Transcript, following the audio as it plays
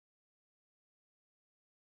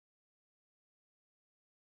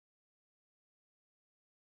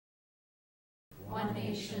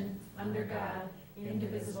nation, under God,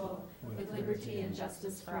 indivisible, with liberty and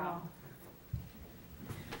justice for all.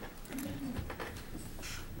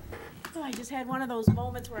 Oh, I just had one of those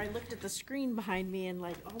moments where I looked at the screen behind me and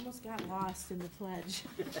like almost got lost in the pledge.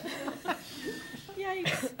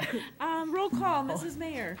 Yikes. Roll call, Mrs.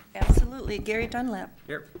 Mayor. Absolutely. Gary Dunlap.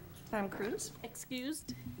 Here. Tom Cruise.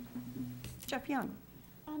 Excused? Jeff Young.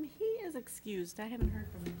 He is excused. I haven't heard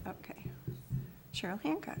from him. Okay. Cheryl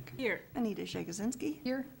Hancock. Here. Anita Shegozinski.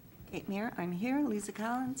 Here. Kate Mayer, I'm here. Lisa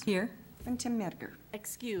Collins. Here. And Tim Medgar.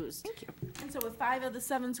 Excused. Thank you. And so with 5 of the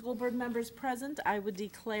 7 school board members present, I would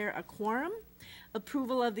declare a quorum.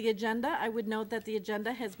 Approval of the agenda. I would note that the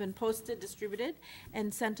agenda has been posted, distributed,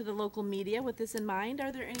 and sent to the local media. With this in mind,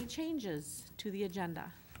 are there any changes to the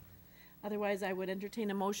agenda? Otherwise, I would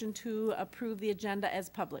entertain a motion to approve the agenda as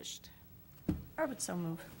published. I would so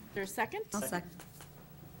move. Is there a second? I'll second.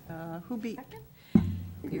 Who beat? Second?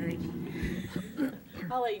 Gary.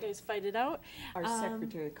 I'll let you guys fight it out. Our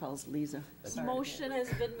secretary calls Lisa. Sorry. Motion has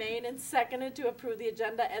been made and seconded to approve the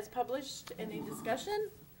agenda as published. Any discussion?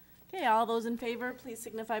 Okay, all those in favor, please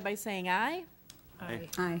signify by saying aye. Aye.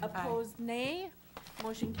 Aye. Opposed, nay.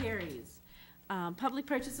 Motion carries. Public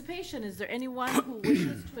participation. Is there anyone who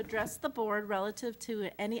wishes to address the board relative to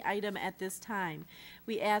any item at this time?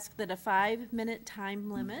 We ask that a 5-minute time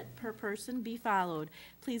limit per person be followed.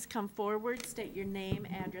 Please come forward, state your name,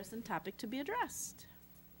 address, and topic to be addressed.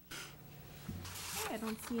 Okay, I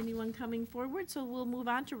don't see anyone coming forward, so we'll move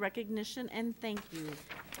on to recognition and thank you.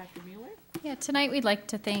 Dr. Mueller? Yeah, tonight we'd like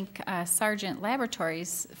to thank Sargent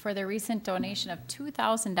Laboratories for their recent donation of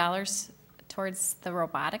 $2,000 towards the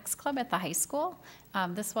robotics club at the high school.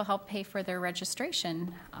 This will help pay for their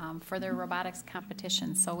registration for their robotics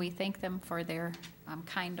competition. So we thank them for their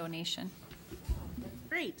kind donation.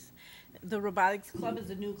 Great. The robotics club is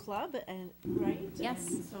a new club, and right? Yes.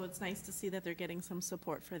 And so it's nice to see that they're getting some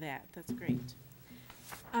support for that. That's great.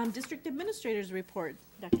 District Administrator's report.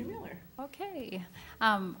 Dr. Mueller. Okay.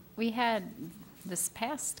 We had this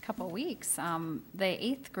past couple weeks, the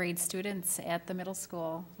 8th grade students at the middle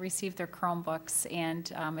school received their Chromebooks,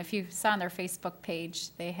 and if you saw on their Facebook page,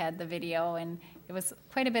 they had the video, and it was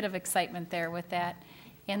quite a bit of excitement there with that.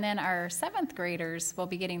 And then our 7th graders will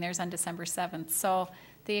be getting theirs on December 7th. So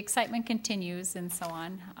the excitement continues and so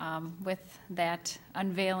on with that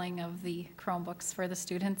unveiling of the Chromebooks for the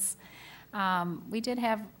students. We did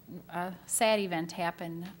have a sad event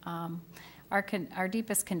happen. Our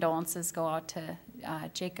deepest condolences go out to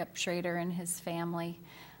Jacob Schrader and his family.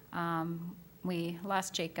 We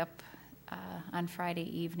lost Jacob on Friday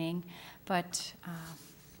evening, but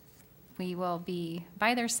we will be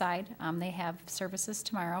by their side. They have services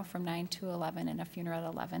tomorrow from 9 to 11 and a funeral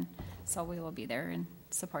at 11, so we will be there and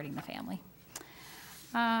supporting the family.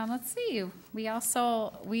 Let's see, we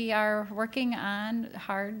are working on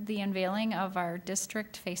the unveiling of our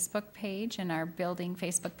district Facebook page and our building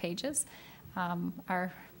Facebook pages.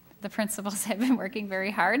 The principals have been working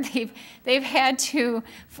very hard. They've had to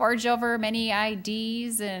forge over many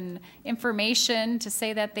IDs and information to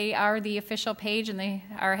say that they are the official page, and they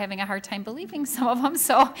are having a hard time believing some of them.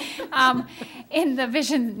 So in the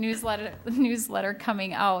Vision newsletter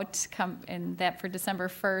coming out, and that for December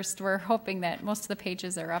 1st, we're hoping that most of the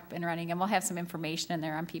pages are up and running, and we'll have some information in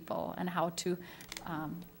there on people and how to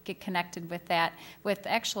get connected with that, with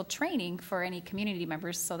actual training for any community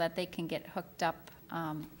members so that they can get hooked up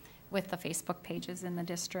with the Facebook pages in the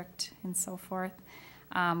district and so forth.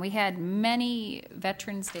 We had many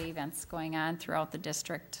Veterans Day events going on throughout the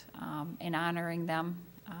district in honoring them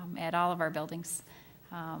at all of our buildings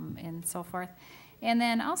and so forth. And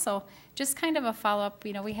then also, just kind of a follow-up,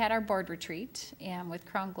 we had our board retreat with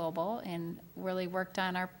Crown Global and really worked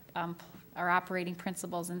on our operating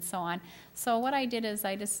principles and so on. So what I did is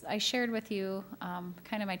I shared with you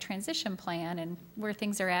kind of my transition plan and where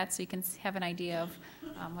things are at, so you can have an idea of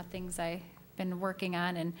what things I've been working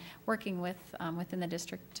on and working with within the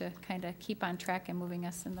district to kind of keep on track and moving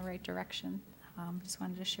us in the right direction. Just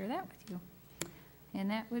wanted to share that with you. And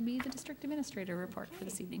that would be the district administrator report for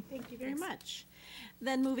this evening. Thank you very much.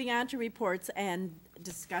 Then moving on to reports and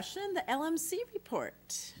discussion, the LMC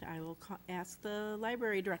report. I will ask the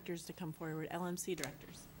library directors to come forward. LMC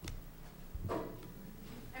directors.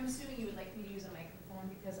 I'm assuming you would like me to use a microphone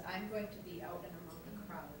because I'm going to be out and among the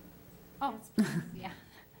crowd. Oh, yeah.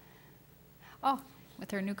 Oh,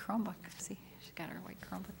 with her new Chromebook. See, she's got her white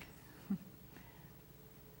Chromebook.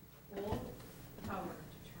 Hold power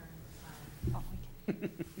to turn on. Oh, we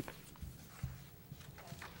can.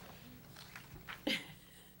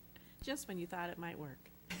 Just when you thought it might work.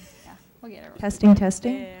 Yeah. Yeah, we'll get it. Testing,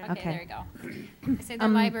 testing? There. Okay, there you go. I say the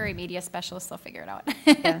library media specialist, they'll figure it out.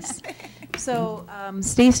 Yes. So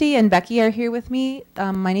Stacy and Becky are here with me.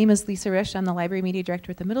 My name is Lisa Risch. I'm the library media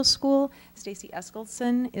director at the middle school. Stacy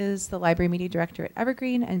Eskildson is the library media director at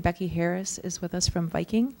Evergreen, and Becky Harris is with us from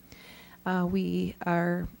Viking. We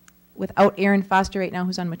are without Erin Foster right now,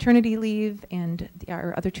 who's on maternity leave, and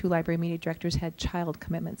our other two library media directors had child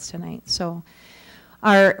commitments tonight. So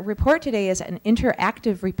our report today is an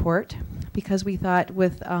interactive report because we thought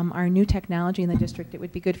with our new technology in the district, it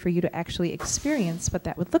would be good for you to actually experience what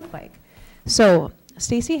that would look like. So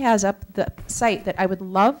Stacy has up the site that I would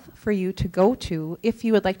love for you to go to if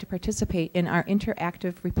you would like to participate in our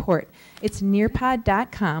interactive report. It's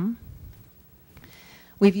nearpod.com.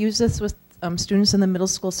 We've used this with students in the middle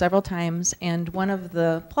school several times, and one of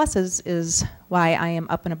the pluses is why I am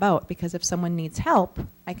up and about, because if someone needs help,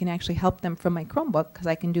 I can actually help them from my Chromebook because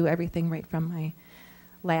I can do everything right from my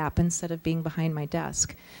lap instead of being behind my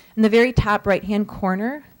desk. In the very top right-hand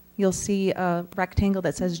corner, you'll see a rectangle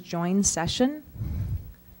that says Join Session,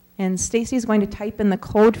 and Stacy is going to type in the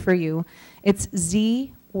code for you. It's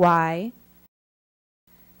ZYWAD,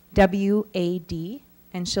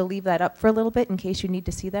 and she'll leave that up for a little bit in case you need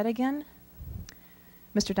to see that again.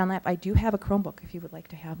 Mr. Dunlap, I do have a Chromebook if you would like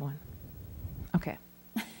to have one. Okay.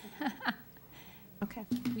 Okay.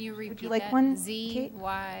 Can you repeat Would you like that? one, Z, Kate?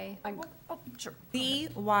 Y. Sure.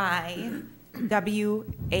 ZYWAD. You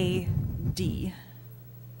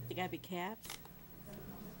gotta be caps.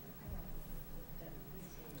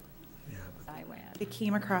 ZYWAD. It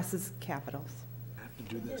came across as capitals. I have to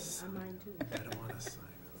do this. I don't want to sign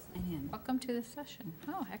up. Welcome to the session.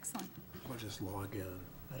 Oh, excellent. Or just log in.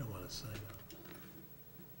 I don't want to sign up.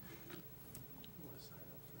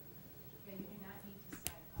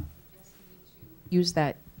 Use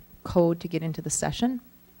that code to get into the session.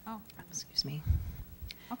 Oh, Excuse me.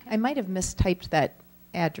 okay. I might have mistyped that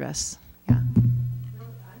address. Yeah.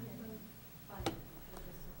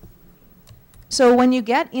 So when you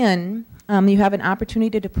get in, you have an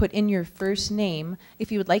opportunity to put in your first name.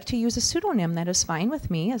 If you would like to use a pseudonym, that is fine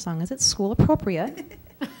with me, as long as it's school appropriate.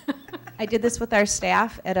 I did this with our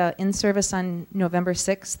staff at an in-service on November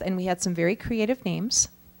 6th, and we had some very creative names.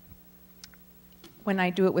 When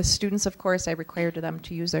I do it with students, of course, I require them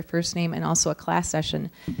to use their first name and also a class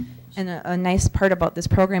session. And a nice part about this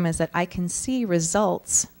program is that I can see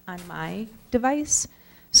results on my device.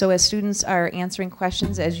 So as students are answering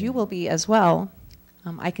questions, as you will be as well,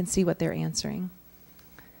 I can see what they're answering.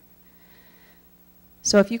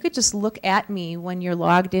 So if you could just look at me when you're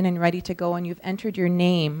logged in and ready to go and you've entered your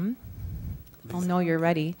name, I'll know you're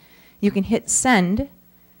ready. You can hit send.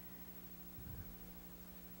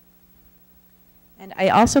 And I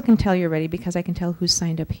also can tell you're ready because I can tell who's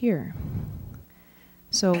signed up here.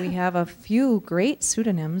 So we have a few great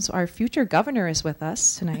pseudonyms. Our future governor is with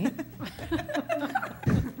us tonight.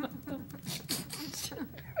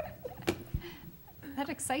 That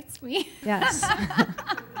excites me. Yes.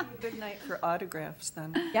 Good night for autographs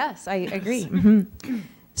then. Yes, I agree.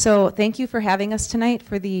 So thank you for having us tonight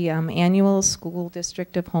for the annual School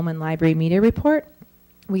District of Holmen Library Media Report.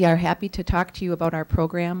 We are happy to talk to you about our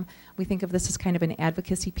program. We think of this as kind of an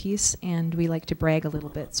advocacy piece, and we like to brag a little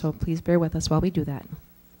bit, so please bear with us while we do that.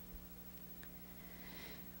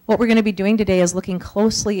 What we're going to be doing today is looking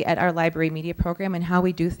closely at our library media program and how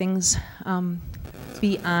we do things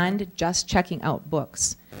beyond just checking out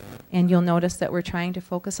books. And you'll notice that we're trying to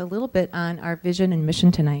focus a little bit on our vision and mission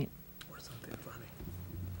tonight. Or something funny.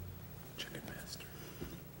 Chicken master.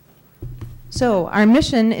 So our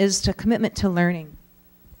mission is to commitment to learning.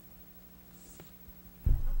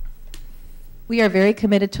 We are very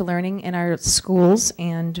committed to learning in our schools,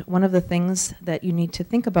 and one of the things that you need to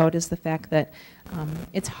think about is the fact that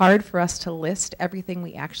it's hard for us to list everything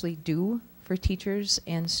we actually do for teachers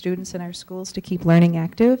and students in our schools to keep learning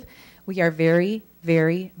active. We are very,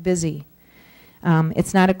 very busy.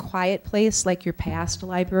 It's not a quiet place like your past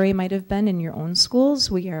library might have been in your own schools.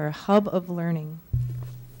 We are a hub of learning.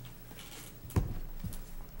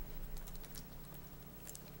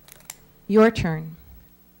 Your turn.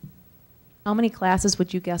 How many classes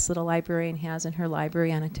would you guess that a librarian has in her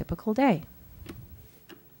library on a typical day?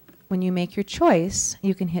 When you make your choice,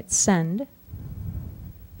 you can hit send.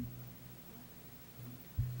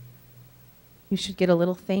 You should get a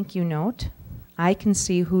little thank you note. I can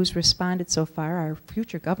see who's responded so far. Our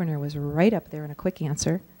future governor was right up there in a quick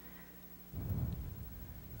answer.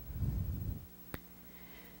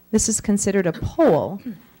 This is considered a poll,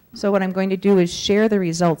 so what I'm going to do is share the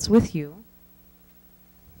results with you,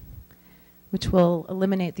 which will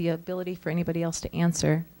eliminate the ability for anybody else to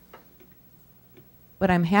answer. but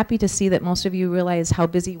I'm happy to see that most of you realize how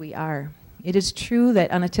busy we are. It is true that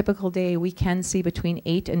on a typical day, we can see between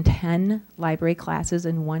 8 and 10 library classes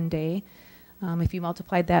in one day. If you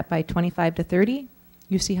multiplied that by 25 to 30,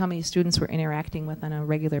 you see how many students we're interacting with on a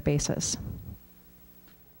regular basis.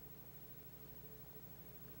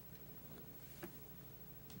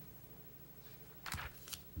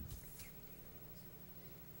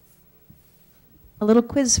 A little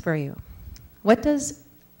quiz for you. What does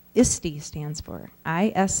ISTE stands for?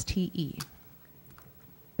 I-S-T-E.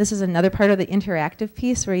 This is another part of the interactive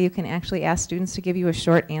piece where you can actually ask students to give you a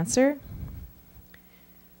short answer.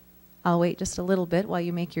 I'll wait just a little bit while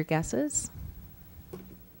you make your guesses.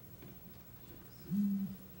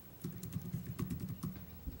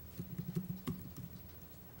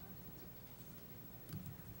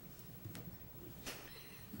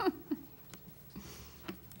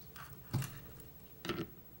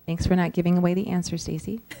 Thanks for not giving away the answer,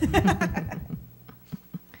 Stacy.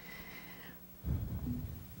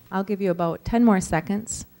 I'll give you about 10 more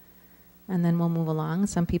seconds, and then we'll move along.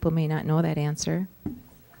 Some people may not know that answer.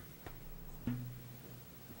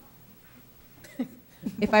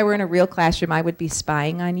 If I were in a real classroom, I would be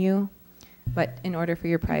spying on you. But in order for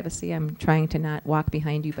your privacy, I'm trying to not walk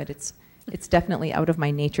behind you, but it's definitely out of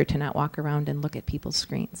my nature to not walk around and look at people's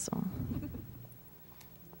screens. So.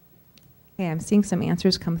 Okay, I'm seeing some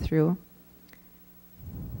answers come through.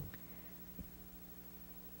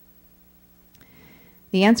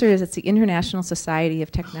 The answer is it's the International Society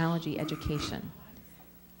of Technology Education.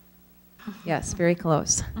 Yes, very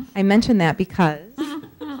close. I mention that because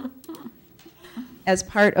as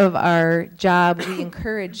part of our job, we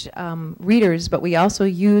encourage readers, but we also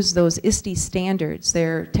use those ISTE standards.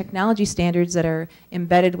 They're technology standards that are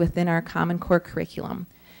embedded within our Common Core curriculum.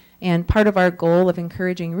 And part of our goal of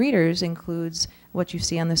encouraging readers includes what you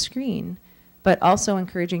see on the screen, but also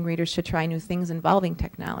encouraging readers to try new things involving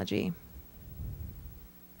technology.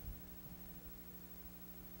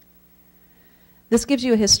 This gives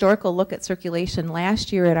you a historical look at circulation.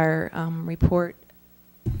 Last year at our report,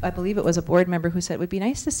 I believe it was a board member who said it would be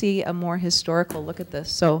nice to see a more historical look at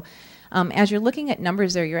this. So as you're looking at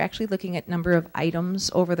numbers there, you're actually looking at number of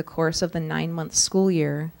items over the course of the 9-month school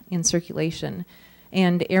year in circulation.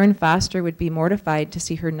 And Erin Foster would be mortified to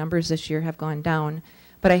see her numbers this year have gone down.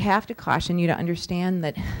 But I have to caution you to understand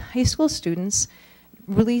that high school students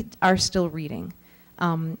really are still reading.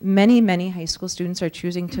 Many high school students are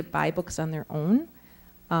choosing to buy books on their own.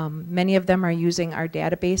 Many of them are using our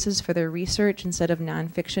databases for their research instead of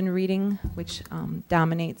nonfiction reading, which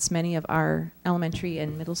dominates many of our elementary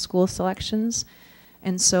and middle school selections.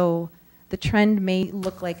 And so the trend may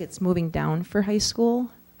look like it's moving down for high school,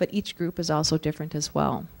 but each group is also different as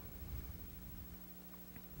well.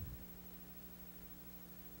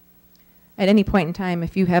 At any point in time,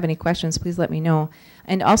 if you have any questions, please let me know.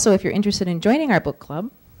 And also, if you're interested in joining our book club,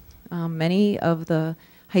 many of the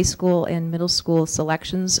high school and middle school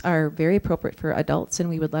selections are very appropriate for adults, and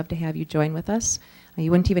we would love to have you join with us. You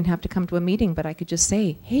wouldn't even have to come to a meeting, but I could just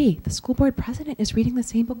say, hey, the school board president is reading the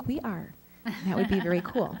same book we are. And that would be very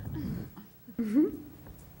cool.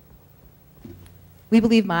 We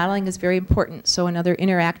believe modeling is very important, so another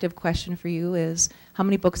interactive question for you is, how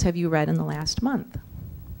many books have you read in the last month?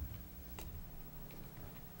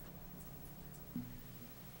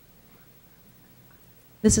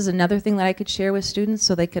 This is another thing that I could share with students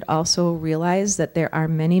so they could also realize that there are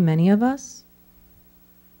many of us.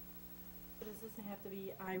 Does this have to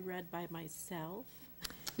be I read by myself?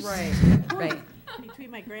 Right, right.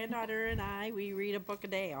 Between my granddaughter and I, we read a book a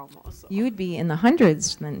day almost. So. You would be in the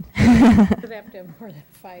hundreds then. Would have to have more than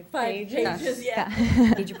 5 pages. pages,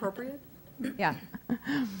 yeah. Age appropriate? Yeah.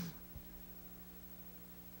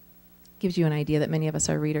 Gives you an idea that many of us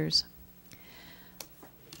are readers.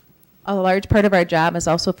 A large part of our job is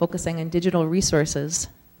also focusing on digital resources.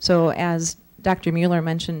 So as Dr. Mueller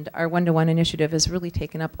mentioned, our one-to-one initiative has really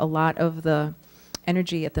taken up a lot of the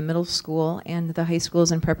energy at the middle school and the high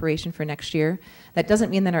schools in preparation for next year. That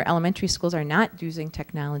doesn't mean that our elementary schools are not using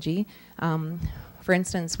technology. For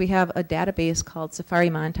instance, we have a database called Safari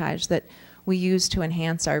Montage that we use to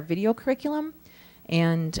enhance our video curriculum,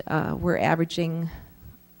 and we're averaging,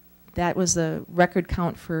 that was the record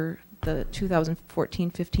count for the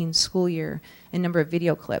 2014-15 school year in number of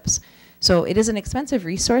video clips. So it is an expensive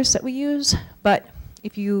resource that we use, but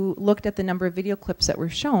if you looked at the number of video clips that were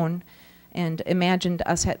shown and imagined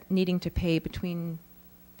us needing to pay between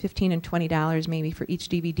 $15 and $20 maybe for each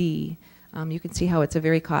DVD, you can see how it's a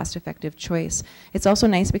very cost-effective choice. It's also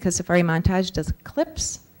nice because Safari Montage does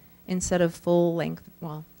clips instead of full-length,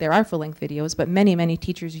 well, there are full-length videos, but many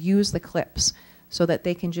teachers use the clips so that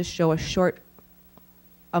they can just show a short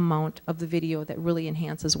amount of the video that really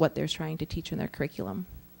enhances what they're trying to teach in their curriculum.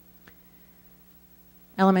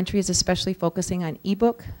 Elementary is especially focusing on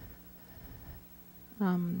ebook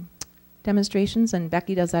demonstrations, and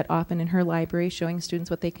Becky does that often in her library, showing students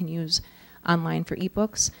what they can use online for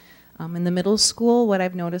ebooks. In the middle school, what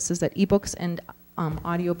I've noticed is that ebooks and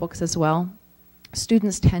audiobooks as well,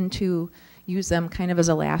 students tend to use them kind of as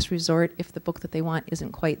a last resort if the book that they want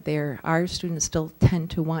isn't quite there. Our students still tend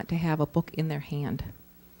to want to have a book in their hand.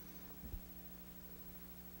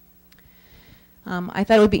 I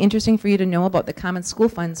thought it would be interesting for you to know about the Common School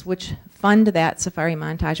Funds, which fund that Safari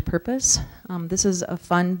Montage purpose. This is a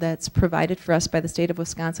fund that's provided for us by the state of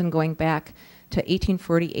Wisconsin going back to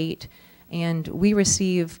 1848. And we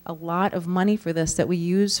receive a lot of money for this that we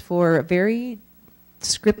use for very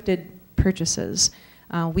scripted purchases.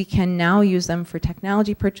 We can now use them for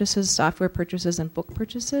technology purchases, software purchases, and book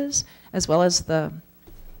purchases, as well as the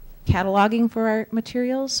cataloging for our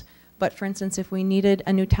materials. But for instance, if we needed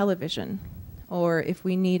a new television, or if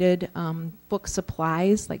we needed book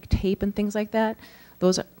supplies like tape and things like that,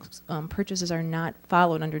 those purchases are not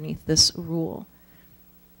followed underneath this rule.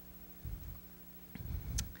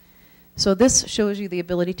 So this shows you the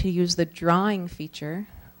ability to use the drawing feature.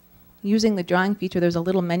 Using the drawing feature, there's a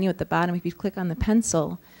little menu at the bottom. If you click on the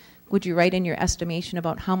pencil, would you write in your estimation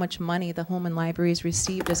about how much money the Holmen Libraries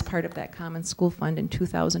received as part of that Common School Fund in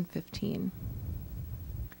 2015?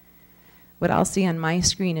 What I'll see on my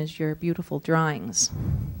screen is your beautiful drawings.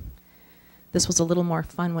 This was a little more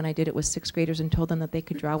fun when I did it with 6th graders and told them that they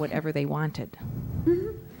could draw whatever they wanted.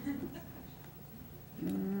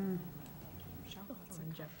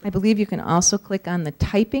 I believe you can also click on the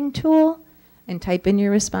typing tool and type in your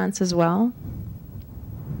response as well.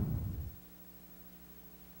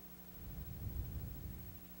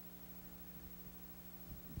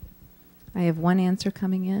 I have one answer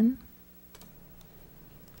coming in.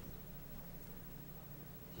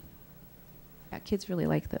 Yeah, kids really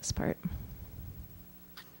like this part.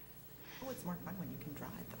 Oh, it's more fun when you can draw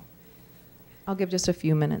it, though. I'll give just a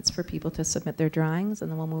few minutes for people to submit their drawings, and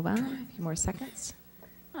then we'll move on. A few more seconds.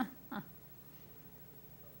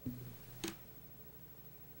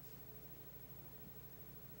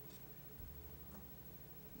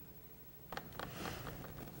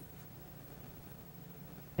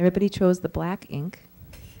 Everybody chose the black ink.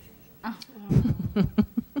 Oh.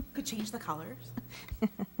 Could change the colors.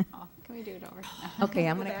 Oh, can we do it over? Okay,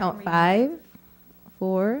 I'm Go going to back count and 5,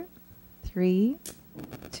 4, 3,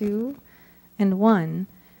 2, and 1.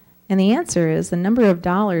 And the answer is the number of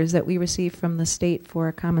dollars that we receive from the state for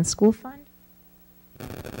a Common School Fund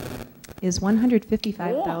is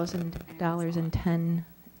 $155,000 and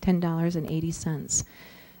 $10.80.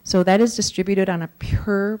 So that is distributed on a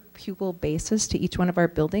per pupil basis to each one of our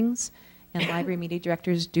buildings. And library media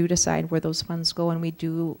directors do decide where those funds go, and we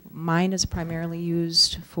do. Mine is primarily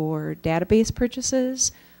used for database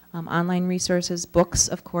purchases, online resources, books,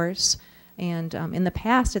 of course, and in the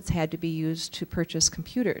past it's had to be used to purchase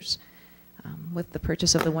computers. With the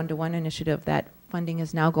purchase of the one-to-one initiative, that funding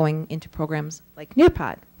is now going into programs like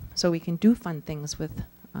Nearpod, so we can do fun things with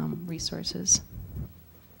resources.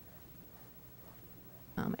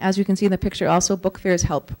 As you can see in the picture, also book fairs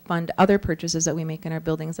help fund other purchases that we make in our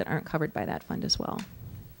buildings that aren't covered by that fund as well.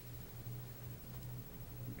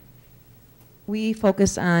 We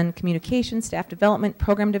focus on communication, staff development,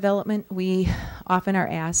 program development. We often are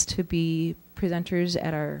asked to be presenters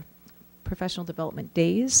at our professional development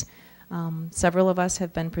days. Several of us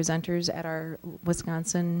have been presenters at our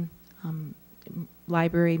Wisconsin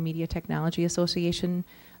Library Media Technology Association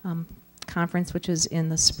conference, which is in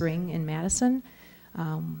the spring in Madison.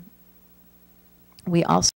 We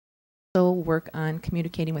also work on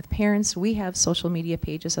communicating with parents. We have social media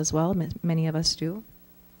pages as well, many of us do.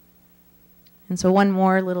 And so one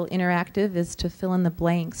more little interactive is to fill in the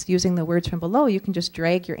blanks. Using the words from below, you can just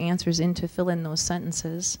drag your answers in to fill in those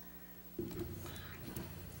sentences.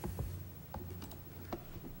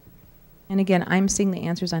 And again, I'm seeing the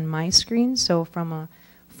answers on my screen, so from a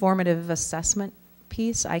formative assessment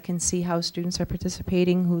piece, I can see how students are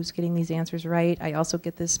participating, who's getting these answers right. I also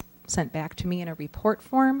get this sent back to me in a report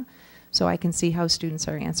form, so I can see how students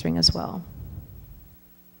are answering as well.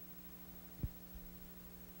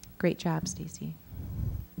 Great job, Stacy.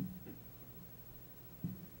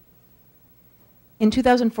 In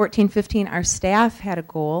 2014-15, our staff had a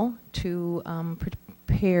goal to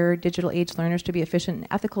prepare digital age learners to be efficient and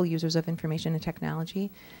ethical users of information and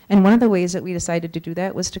technology. And one of the ways that we decided to do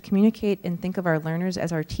that was to communicate and think of our learners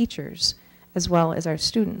as our teachers as well as our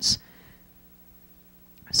students.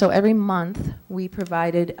 So every month we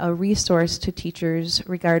provided a resource to teachers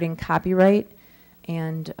regarding copyright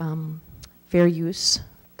and fair use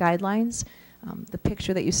guidelines. The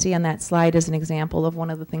picture that you see on that slide is an example of one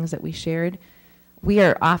of the things that we shared. We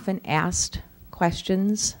are often asked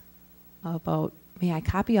questions about, may I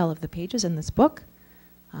copy all of the pages in this book?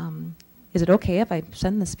 Is it okay if I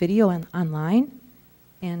send this video online?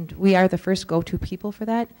 And we are the first go-to people for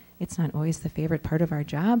that. It's not always the favorite part of our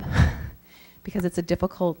job because it's a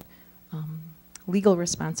difficult legal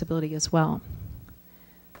responsibility as well.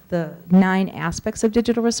 The 9 aspects of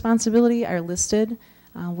digital responsibility are listed,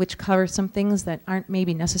 which cover some things that aren't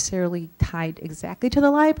maybe necessarily tied exactly to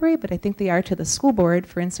the library, but I think they are to the school board.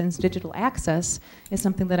 For instance, digital access is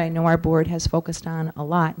something that I know our board has focused on a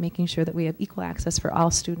lot, making sure that we have equal access for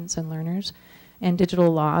all students and learners. And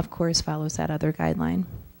digital law, of course, follows that other guideline.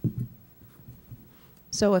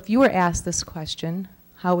 So if you were asked this question,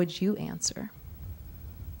 how would you answer?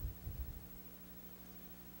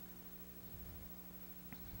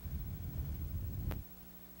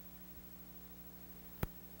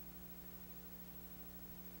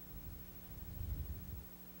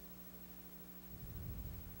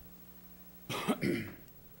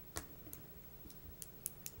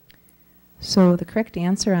 So the correct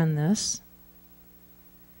answer on this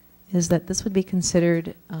is that this would be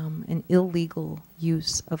considered an illegal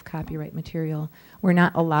use of copyright material. We're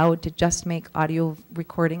not allowed to just make audio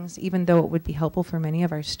recordings, even though it would be helpful for many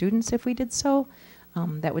of our students if we did so.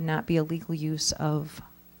 That would not be a legal use of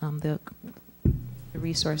the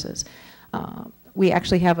resources. We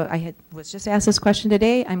actually have was just asked this question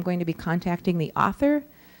today. I'm going to be contacting the author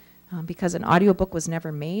because an audiobook was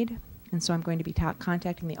never made. And so I'm going to be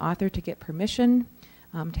contacting the author to get permission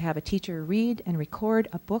to have a teacher read and record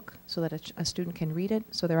a book so that a student can read it.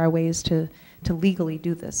 So there are ways to legally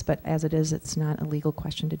do this, but as it is, it's not a legal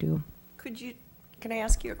question to do. Can I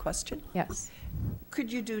ask you a question? Yes.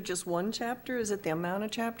 Could you do just one chapter? Is it the amount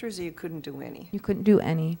of chapters, or you couldn't do any? You couldn't do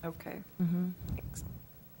any. Okay. Thanks.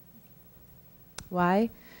 Why?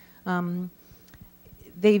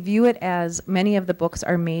 They view it as many of the books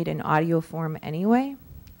are made in audio form anyway.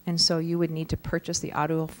 And so you would need to purchase the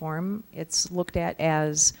audio form. It's looked at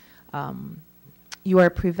as you are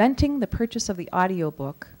preventing the purchase of the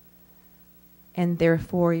audiobook, and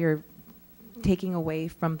therefore you're taking away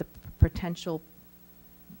from the potential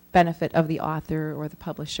benefit of the author or the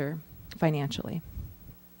publisher financially.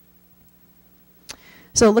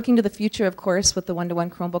 So looking to the future, of course, with the one-to-one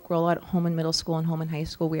Chromebook rollout at Holmen Middle School and Holmen High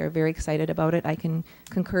School, we are very excited about it. I can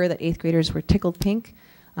concur that 8th graders were tickled pink.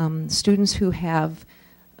 Students who have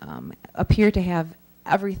appear to have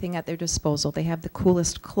everything at their disposal. They have the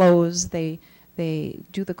coolest clothes. They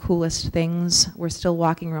do the coolest things. We're still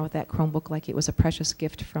walking around with that Chromebook like it was a precious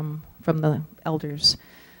gift from the elders.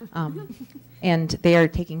 And they are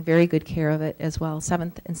taking very good care of it as well.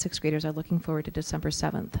 7th and 6th graders are looking forward to December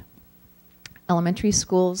 7th. Elementary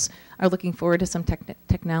schools are looking forward to some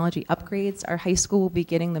technology upgrades. Our high school will be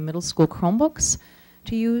getting the middle school Chromebooks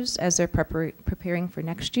to use as they're preparing for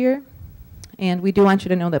next year. And we do want you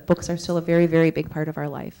to know that books are still a very, very big part of our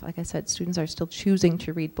life. Like I said, students are still choosing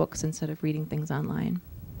to read books instead of reading things online.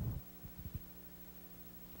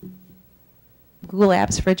 Google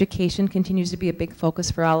Apps for Education continues to be a big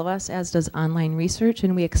focus for all of us, as does online research,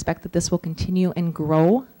 and we expect that this will continue and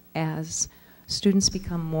grow as students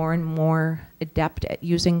become more and more adept at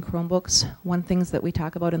using Chromebooks. One thing that we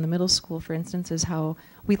talk about in the middle school, for instance, is how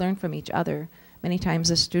we learn from each other. Many times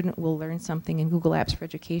a student will learn something in Google Apps for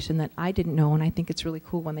Education that I didn't know, and I think it's really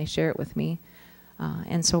cool when they share it with me.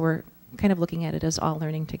 And so we're kind of looking at it as all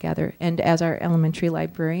learning together. And as our elementary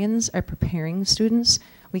librarians are preparing students,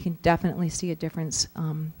 we can definitely see a difference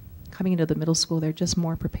coming into the middle school. They're just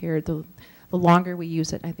more prepared. The longer we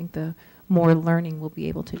use it, I think the more learning we'll be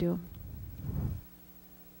able to do.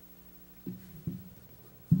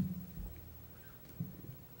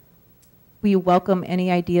 We welcome any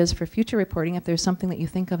ideas for future reporting. If there's something that you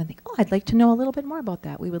think of and think, oh, I'd like to know a little bit more about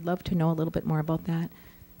that, we would love to know a little bit more about that.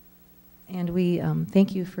 And we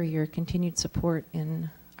thank you for your continued support in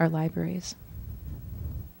our libraries.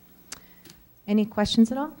 Any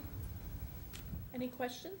questions at all? Any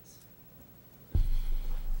questions?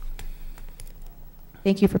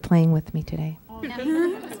 Thank you for playing with me today.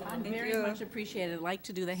 Very much appreciated. Like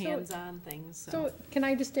to do the hands-on things. So can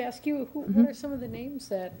I just ask you, what are some of the names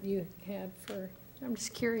that you had for, I'm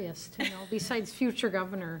just curious to know, besides future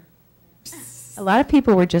governor? A lot of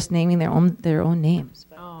people were just naming their own names.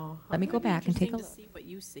 Oh. Let me go back and take a look. See what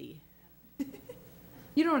you see.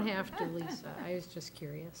 You don't have to, Lisa. I was just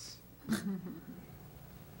curious.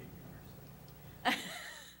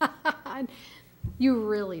 You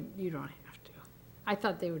don't have to. I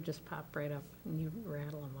thought they would just pop right up and you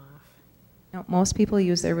rattle them off. No, most people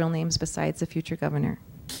use their real names besides the future governor.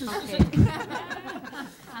 Okay.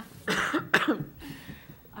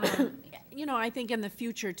 You know, I think in the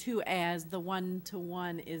future too, as the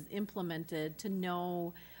one-to-one is implemented, to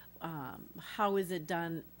know how is it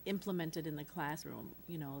done, implemented in the classroom.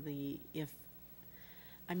 You know,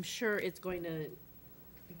 I'm sure it's going to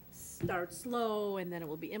start slow and then it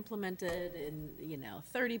will be implemented in,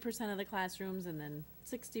 30% of the classrooms and then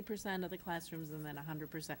 60% of the classrooms and then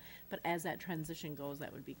 100%. But as that transition goes,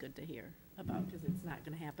 that would be good to hear about, because it's not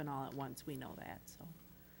going to happen all at once. We know that, so.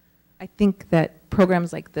 I think that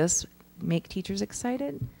programs like this make teachers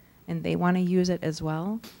excited, and they want to use it as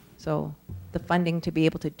well. So the funding to be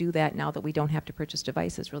able to do that now that we don't have to purchase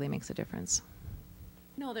devices really makes a difference.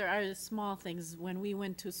 No, there are small things. When we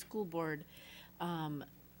went to school board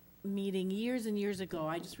meeting years and years ago,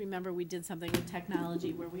 I just remember we did something with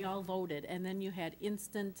technology where we all voted, and then you had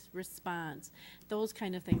instant response, those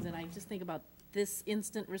kind of things. And I just think about this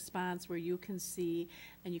instant response where you can see,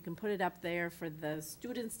 and you can put it up there for the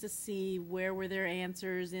students to see where were their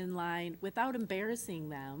answers in line without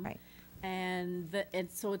embarrassing them. Right. And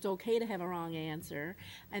so it's okay to have a wrong answer,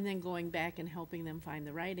 and then going back and helping them find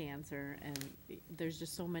the right answer. And there's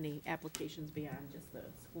just so many applications beyond just the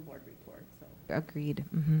school board report. So. Agreed.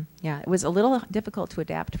 Yeah, it was a little difficult to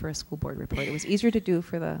adapt for a school board report. It was easier to do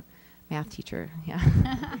for the math teacher. Yeah.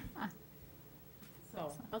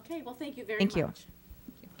 So, okay, well, thank you very Thank much. you.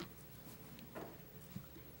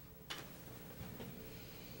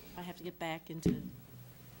 I have to get back into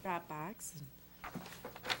Dropbox.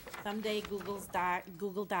 Someday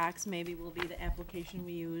Google Docs maybe will be the application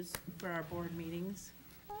we use for our board meetings.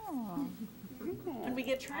 Oh, When we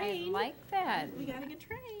get I trained. like that. We gotta get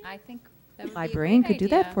trained. I think that would Librarian be a great could do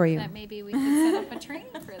that idea, for you. That maybe we could set up a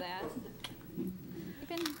training for that. We've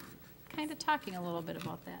been kind of talking a little bit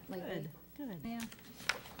about that lately. Good. Yeah.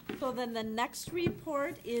 So then the next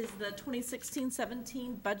report is the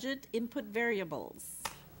 2016-17 budget input variables.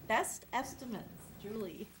 Best estimates,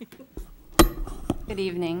 Julie. Good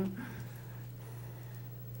evening.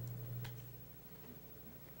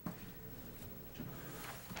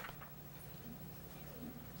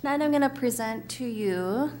 Tonight I'm going to present to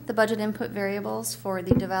you the budget input variables for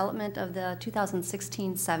the development of the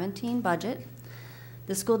 2016-17 budget.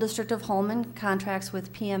 The School District of Holmen contracts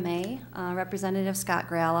with PMA, Representative Scott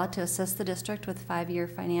Gralla, to assist the district with 5-year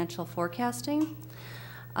financial forecasting.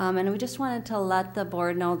 And we just wanted to let the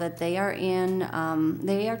board know that they are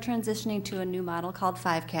transitioning to a new model called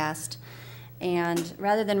 5Cast. And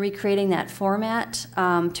rather than recreating that format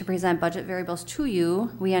to present budget variables to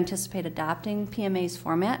you, we anticipate adopting PMA's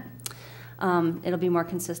format. It'll be more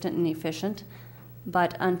consistent and efficient.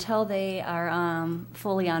 But until they are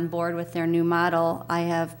fully on board with their new model, I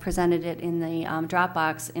have presented it in the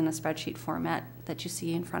Dropbox in a spreadsheet format that you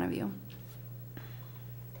see in front of you.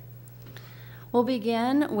 We'll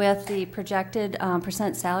begin with the projected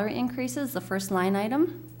percent salary increases, the first line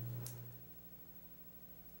item.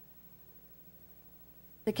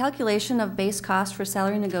 The calculation of base cost for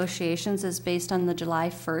salary negotiations is based on the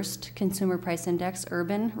July 1st Consumer Price Index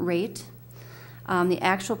urban rate. The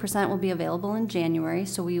actual percent will be available in January,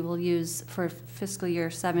 so we will use, for fiscal year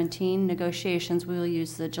 17 negotiations, we will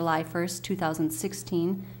use the July 1st,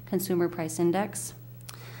 2016 Consumer Price Index.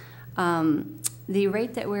 The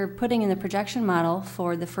rate that we're putting in the projection model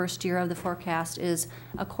for the first year of the forecast is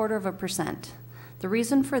 1/4%. The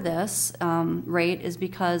reason for this rate is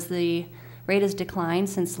because the rate has declined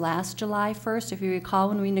since last July 1st. If you recall,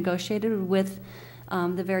 when we negotiated with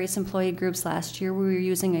the various employee groups last year, we were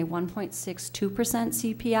using a 1.62%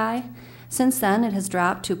 CPI. Since then, it has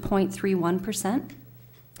dropped to 0.31%.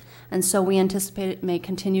 And so we anticipate it may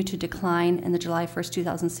continue to decline, and the July 1st,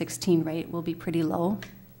 2016 rate will be pretty low.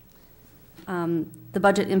 The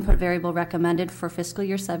budget input variable recommended for fiscal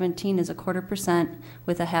year 17 is 1/4%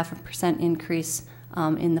 with a 0.5% increase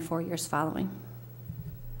in the 4 years following.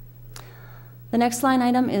 The next line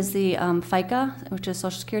item is the FICA, which is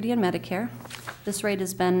Social Security and Medicare. This rate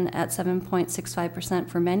has been at 7.65%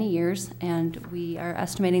 for many years, and we are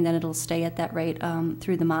estimating that it'll stay at that rate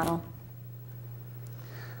through the model.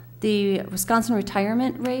 The Wisconsin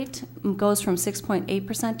retirement rate goes from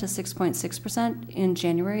 6.8% to 6.6% in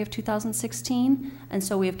January of 2016, and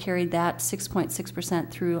so we have carried that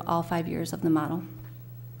 6.6% through all 5 years of the model.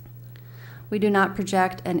 We do not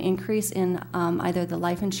project an increase in either the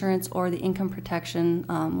life insurance or the income protection,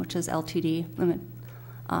 which is LTD limit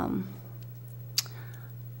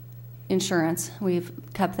insurance. We've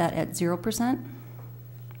kept that at 0%.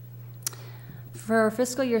 For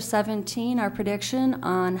fiscal year 17, our prediction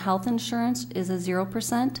on health insurance is a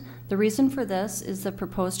 0%. The reason for this is the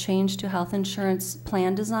proposed change to health insurance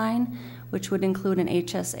plan design, which would include an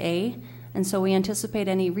HSA And so we anticipate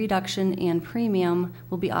any reduction in premium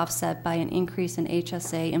will be offset by an increase in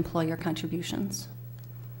HSA employer contributions.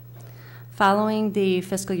 Following the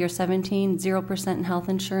fiscal year 17, 0% in health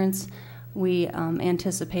insurance, we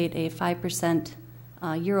anticipate a 5%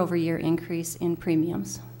 year-over-year increase in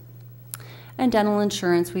premiums. And dental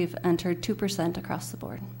insurance, we've entered 2% across the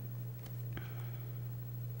board.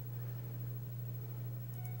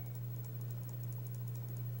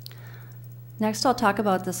 Next, I'll talk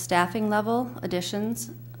about the staffing level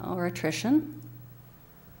additions or attrition.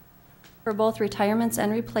 For both retirements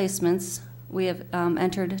and replacements, we have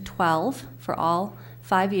entered 12 for all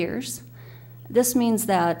 5 years. This means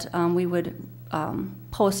that we would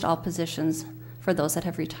post all positions for those that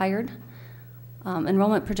have retired.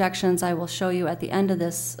 Enrollment projections I will show you at the end of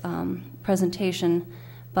this presentation,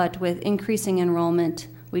 but with increasing enrollment,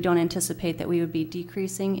 we don't anticipate that we would be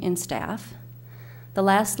decreasing in staff. The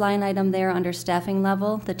last line item there under staffing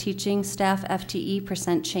level, the teaching staff FTE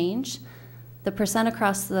percent change. The percent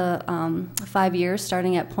across the 5 years,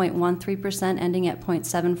 starting at 0.13%, ending at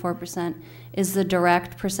 0.74%, is the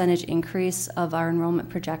direct percentage increase of our enrollment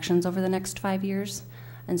projections over the next 5 years.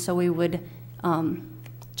 And so we would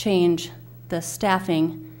change the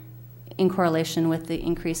staffing in correlation with the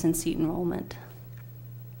increase in seat enrollment.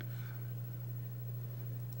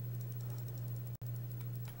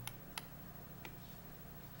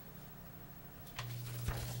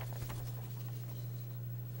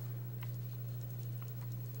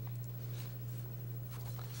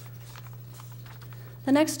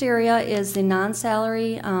 The next area is the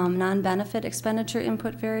non-salary, non-benefit expenditure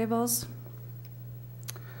input variables.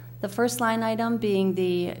 The first line item being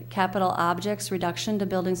the capital objects reduction to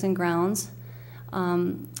buildings and grounds.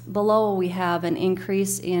 Below we have an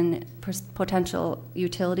increase in potential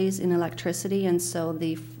utilities in electricity, and so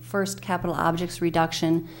the first capital objects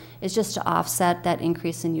reduction is just to offset that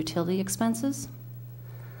increase in utility expenses.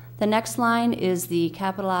 The next line is the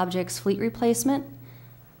capital objects fleet replacement.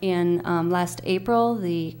 In last April,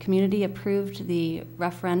 the community approved the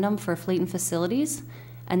referendum for fleet and facilities,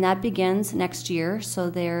 and that begins next year. So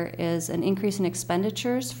there is an increase in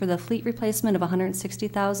expenditures for the fleet replacement of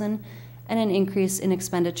 $160,000 and an increase in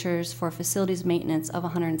expenditures for facilities maintenance of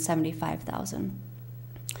 $175,000.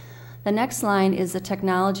 The next line is the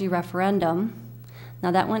technology referendum. Now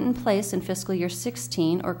that went in place in fiscal year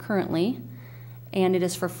 16 or currently, and it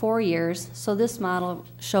is for 4 years. So this model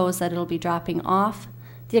shows that it'll be dropping off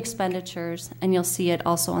the expenditures, and you'll see it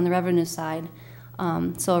also on the revenue side.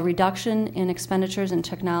 So a reduction in expenditures in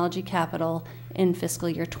technology capital in fiscal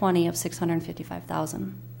year 20 of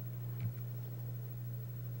 $655,000.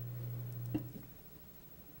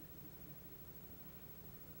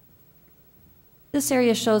 This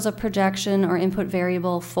area shows a projection or input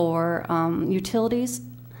variable for utilities,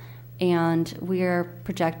 and we are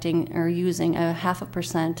projecting or using a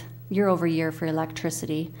 0.5% year over year for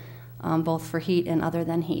electricity, both for heat and other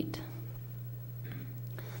than heat.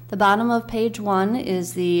 The bottom of page 1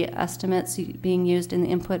 is the estimates being used in the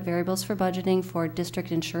input variables for budgeting for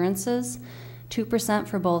district insurances, 2%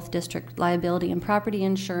 for both district liability and property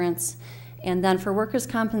insurance, and then for workers'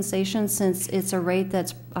 compensation, since it's a rate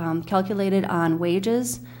that's calculated on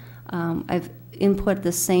wages, I've input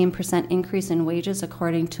the same percent increase in wages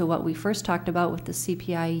according to what we first talked about with the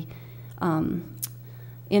CPI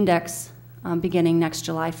index beginning next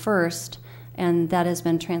July 1st, and that has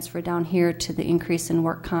been transferred down here to the increase in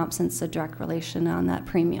work comp since the direct relation on that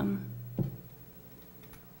premium.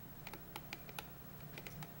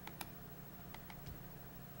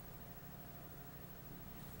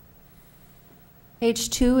 Page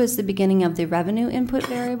 2 is the beginning of the revenue input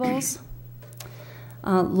variables.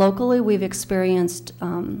 Locally, we've experienced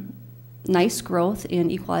nice growth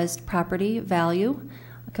in equalized property value.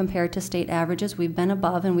 Compared to state averages, we've been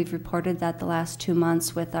above, and we've reported that the last 2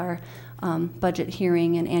 months with our budget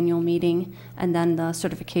hearing and annual meeting, and then the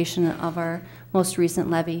certification of our most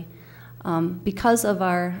recent levy. Because of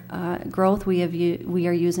our growth, we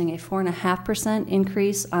are using a 4.5%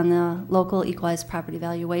 increase on the local equalized property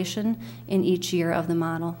valuation in each year of the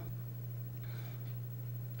model.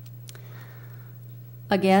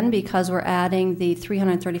 Again, because we're adding the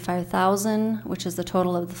 $335,000, which is the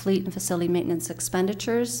total of the fleet and facility maintenance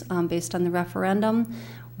expenditures based on the referendum,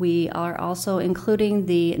 we are also including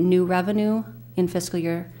the new revenue in fiscal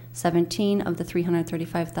year 17 of the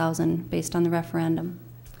 $335,000 based on the referendum.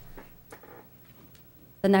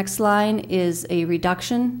 The next line is a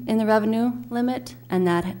reduction in the revenue limit, and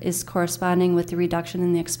that is corresponding with the reduction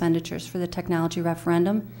in the expenditures for the technology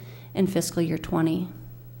referendum in fiscal year 20.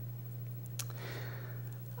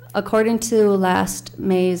 According to last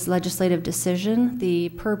May's legislative decision, the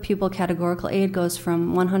per pupil categorical aid goes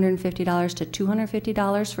from $150 to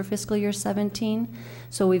 $250 for fiscal year 17.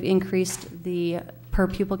 So we've increased the per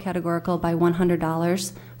pupil categorical by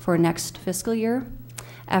 $100 for next fiscal year.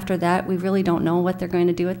 After that, we really don't know what they're going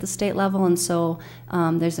to do at the state level, and so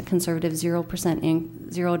there's a conservative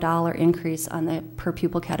 $0 increase on the per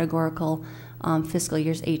pupil categorical fiscal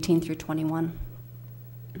years 18 through 21.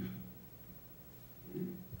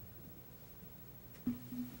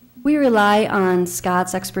 We rely on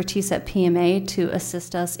Scott's expertise at PMA to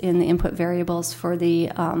assist us in the input variables for the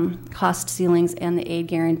cost ceilings and the aid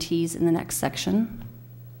guarantees in the next section.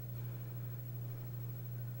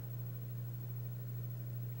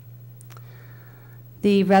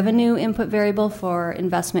 The revenue input variable for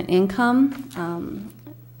investment income,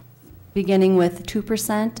 beginning with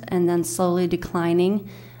 2% and then slowly declining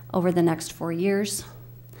over the next 4 years.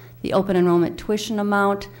 The open enrollment tuition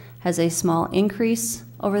amount has a small increase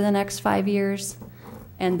over the next 5 years.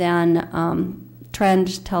 And then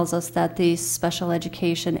trend tells us that the special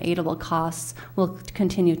education aidable costs will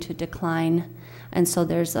continue to decline. And so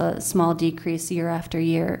there's a small decrease year after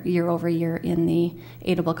year, year over year in the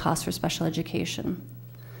aidable costs for special education.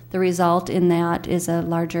 The result in that is a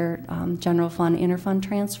larger general fund interfund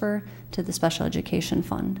transfer to the special education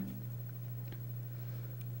fund.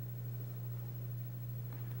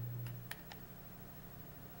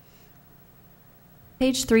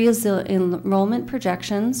 Page 3 is the enrollment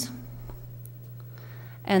projections,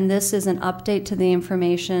 and this is an update to the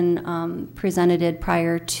information presented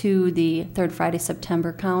prior to the third Friday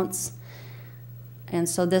September counts. And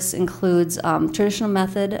so this includes traditional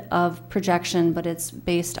method of projection, but it's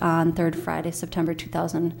based on third Friday September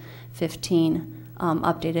 2015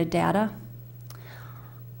 updated data.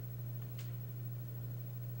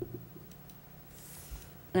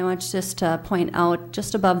 And I want just to point out,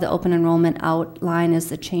 just above the open enrollment outline is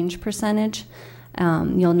the change percentage.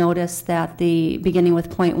 You'll notice that the beginning with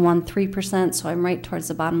 0.13%, so I'm right towards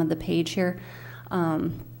the bottom of the page here,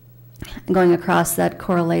 going across, that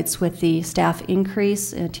correlates with the staff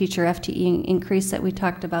increase, teacher FTE increase that we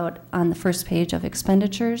talked about on the first page of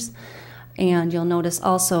expenditures. And you'll notice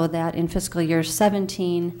also that in fiscal year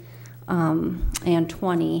 17 and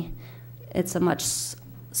 20, it's a much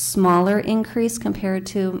smaller increase compared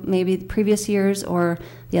to maybe the previous years or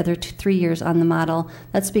the other 3 years on the model.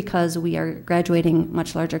 That's because we are graduating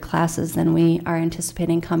much larger classes than we are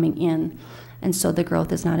anticipating coming in, and so the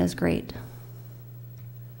growth is not as great.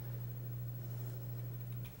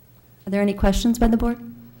 Are there any questions by the board?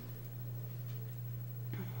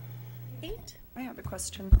 I have a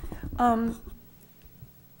question.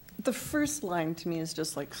 The first line to me is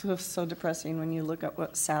just like so depressing when you look at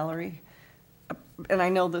what salary, and I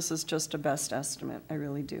know this is just a best estimate, I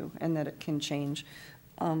really do, and that it can change.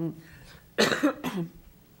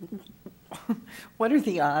 What are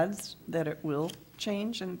the odds that it will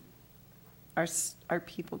change and our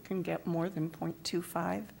people can get more than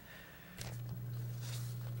 0.25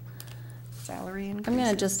 salary increases? I'm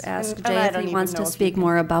going to just ask Jay if he wants to speak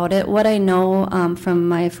more about it. What I know from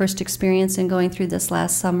my first experience in going through this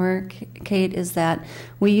last summer, Kate, is that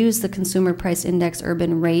we use the Consumer Price Index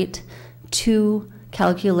urban rate to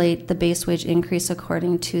calculate the base wage increase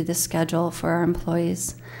according to the schedule for our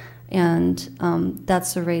employees. And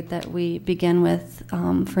that's the rate that we begin with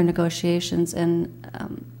for negotiations.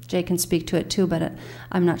 And Jay can speak to it too, but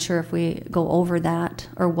I'm not sure if we go over that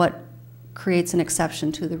or what creates an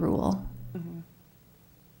exception to the rule.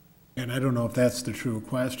 And I don't know if that's the true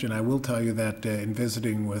question. I will tell you that in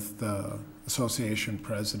visiting with the association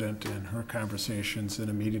president and her conversations in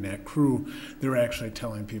a meeting at Crew, they're actually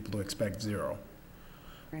telling people to expect 0.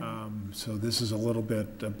 So this is a little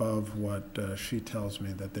bit above what she tells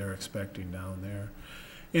me that they're expecting down there.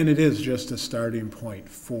 And it is just a starting point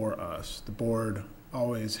for us. The board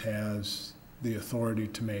always has the authority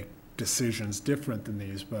to make decisions different than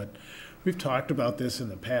these, but we've talked about this in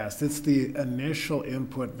the past. It's the initial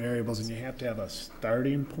input variables, and you have to have a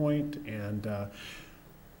starting point. And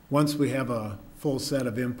once we have a full set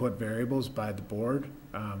of input variables by the board,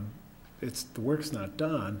 the work's not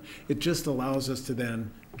done. It just allows us to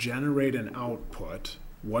then generate an output.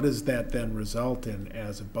 What does that then result in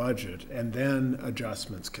as a budget? And then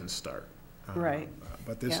adjustments can start. Right.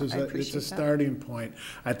 But this is it's a starting point.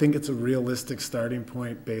 I think it's a realistic starting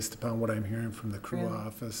point based upon what I'm hearing from the Crew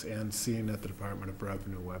office and seeing at the Department of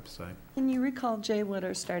Revenue website. Can you recall, Jay, what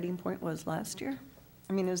our starting point was last year?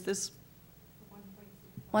 I mean, is this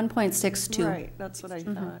 1.62? Right, that's what I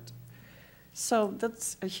thought. So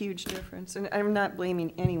that's a huge difference, and I'm not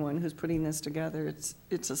blaming anyone who's putting this together.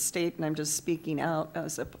 It's a state, and I'm just speaking out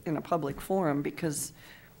as in a public forum because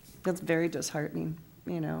That's very disheartening,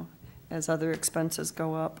 as other expenses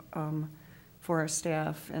go up for our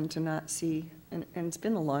staff, and to not see, and it's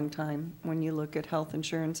been a long time when you look at health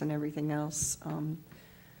insurance and everything else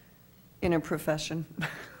in a profession.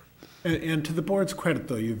 And to the board's credit,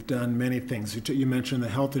 though, you've done many things. You mentioned the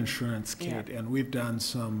health insurance kit, and we've done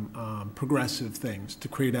some progressive things to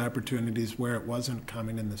create opportunities where it wasn't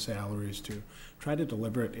coming in the salaries, to try to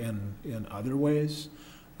deliver it in other ways.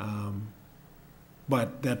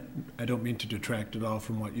 But that, I don't mean to detract at all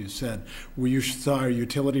from what you said. Where you saw our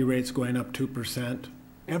utility rates going up 2%,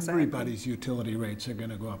 everybody's utility rates are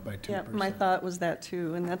going to go up by 2%. Yeah, my thought was that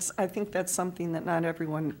too, and I think that's something that not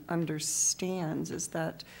everyone understands, is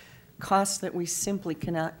that costs that we simply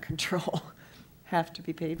cannot control have to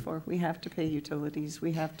be paid for. We have to pay utilities.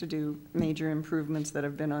 We have to do major improvements that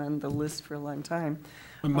have been on the list for a long time.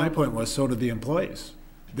 And my point was, so do the employees.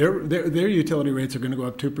 Their utility rates are going to go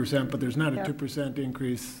up 2%, but there's not a 2%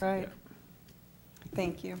 increase. Right.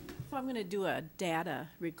 Thank you. So I'm going to do a data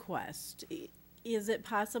request. Is it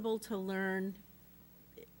possible to learn,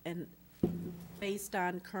 and based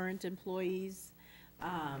on current employees,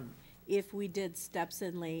 if we did steps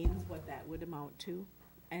and lanes, what that would amount to?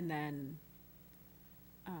 And then,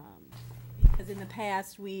 because in the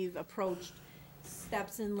past, we've approached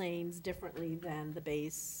steps and lanes differently than the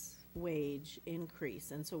base wage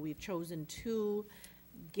increase. And so we've chosen to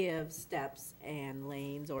give steps and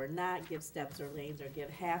lanes, or not give steps or lanes, or give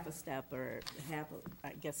half a step, or half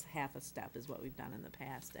a step is what we've done in the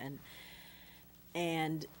past.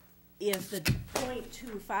 And if the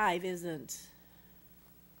 0.25 isn't,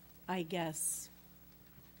 I guess,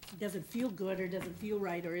 doesn't feel good or doesn't feel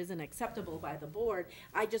right or isn't acceptable by the board,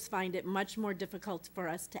 I just find it much more difficult for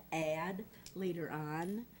us to add later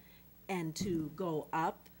on and to go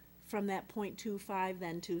up from that 0.25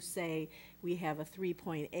 than to say we have a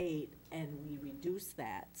 3.8 and we reduce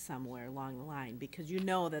that somewhere along the line, because you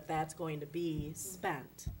know that that's going to be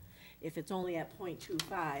spent. If it's only at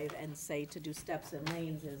 0.25 and say to do steps and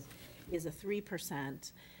lanes is a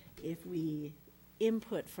 3%, if we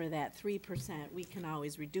input for that 3%, we can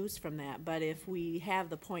always reduce from that. But if we have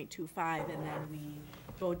the 0.25 and then we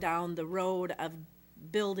go down the road of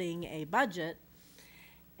building a budget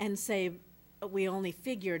and say we only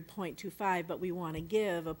figured 0.25, but we want to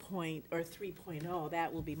give a 3.0,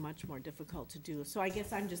 that will be much more difficult to do. So I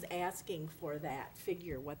guess I'm just asking for that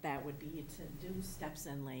figure, what that would be to do steps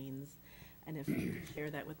and lanes, and if you could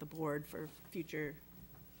share that with the board for future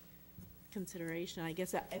consideration. I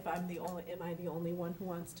guess if am I the only one who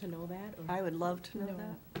wants to know that? Or? I would love to know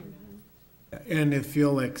that. And if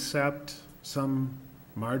you'll accept some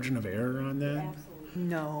margin of error on that? Absolutely.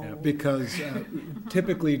 No. Yeah, because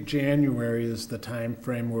typically January is the time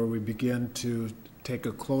frame where we begin to take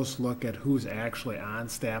a close look at who's actually on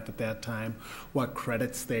staff at that time, what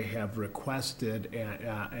credits they have requested,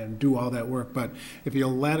 and do all that work. But if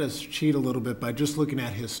you'll let us cheat a little bit by just looking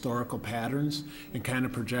at historical patterns and kind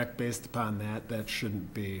of project based upon that, that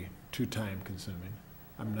shouldn't be too time consuming.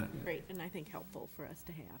 I'm not great, and I think helpful for us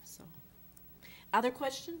to have. So, other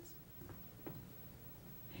questions?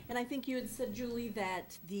 And I think you had said, Julie,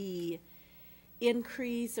 that the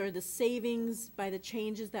increase or the savings by the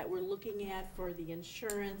changes that we're looking at for the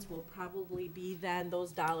insurance will probably be then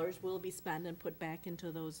those dollars will be spent and put back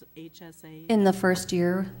into those HSAs? In the first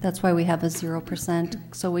year, that's why we have a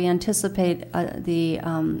 0%. So we anticipate the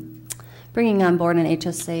bringing on board an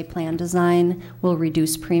HSA plan design will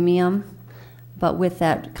reduce premium, but with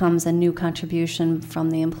that comes a new contribution from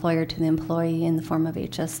the employer to the employee in the form of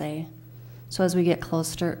HSA. So as we get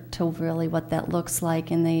closer to really what that looks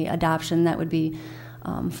like in the adoption, that would be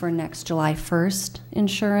for next July 1st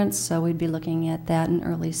insurance. So we'd be looking at that in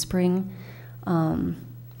early spring.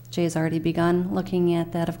 Jay's already begun looking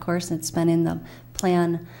at that, of course. It's been in the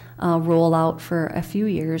plan rollout for a few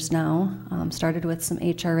years now. Started with some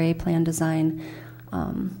HRA plan design.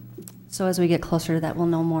 So as we get closer to that, we'll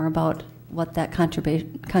know more about what that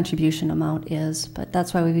contribution amount is. But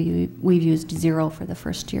that's why we've used 0 for the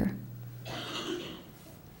first year.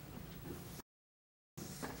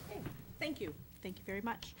 Thank you very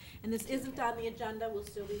much. And this isn't on the agenda. We'll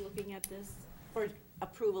still be looking at this for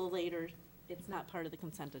approval later. It's not part of the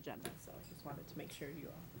consent agenda, so I just wanted to make sure you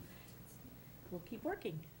all will keep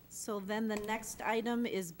working. So then the next item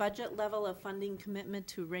is budget level of funding commitment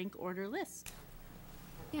to rank order list.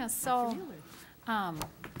 Yeah, so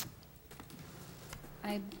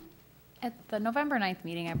at the November 9th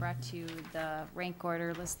meeting, I brought to you the rank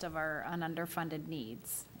order list of our underfunded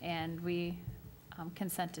needs, and we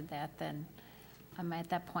consented that then. At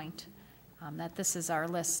that point, that this is our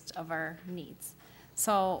list of our needs.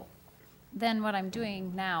 So then what I'm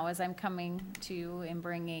doing now is I'm coming to you and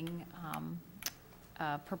bringing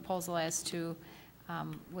a proposal as to,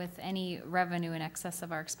 with any revenue in excess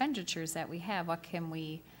of our expenditures that we have, what can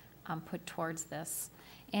we put towards this?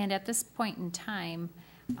 And at this point in time,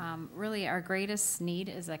 really our greatest need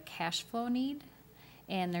is a cash flow need.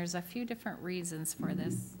 And there's a few different reasons for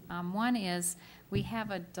this. One is we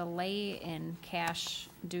have a delay in cash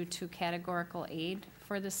due to categorical aid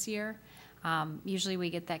for this year. Usually we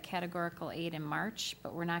get that categorical aid in March,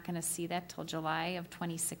 but we're not going to see that till July of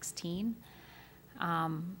 2016.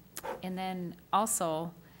 And then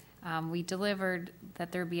also, we delivered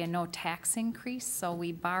that there be a no tax increase, so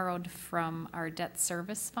we borrowed from our debt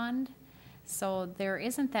service fund. So there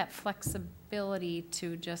isn't that flexibility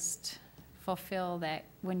to just fulfill that.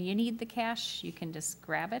 When you need the cash, you can just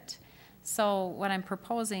grab it. So what I'm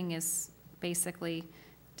proposing is basically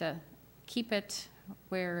to keep it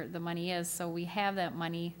where the money is, so we have that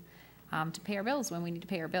money to pay our bills when we need to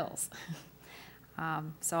pay our bills.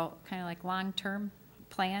 So kind of like long-term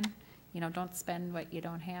plan, you know, don't spend what you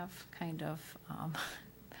don't have kind of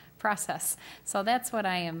process. So that's what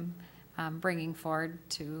I am bringing forward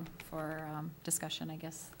for discussion, I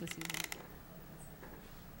guess, this evening.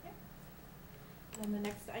 And the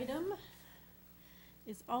next item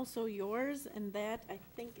is also yours, and that, I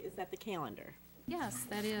think, is at the calendar. Yes,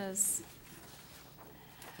 that is.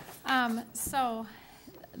 So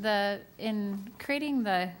in creating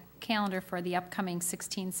the calendar for the upcoming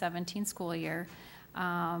 16-17 school year,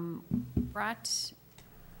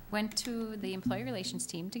 went to the employee relations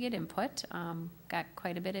team to get input, got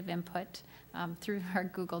quite a bit of input through our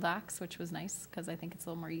Google Docs, which was nice because I think it's a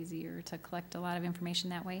little more easier to collect a lot of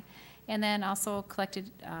information that way. And then also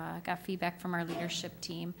got feedback from our leadership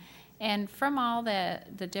team. And from all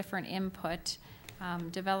the different input,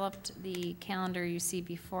 developed the calendar you see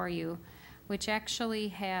before you, which actually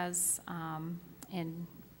has, in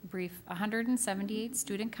brief, 178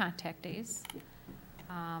 student contact days.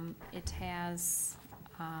 It has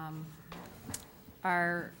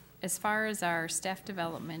as far as our staff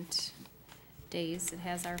development days, it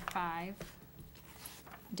has our 5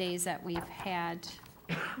 days that we've had,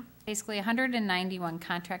 basically 191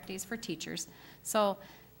 contract days for teachers. So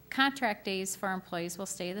contract days for employees will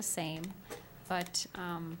stay the same, but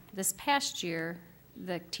this past year,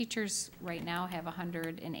 the teachers right now have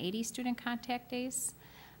 180 student contact days.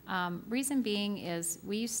 Reason being is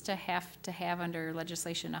we used to have under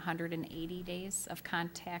legislation 180 days of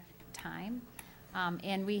contact time.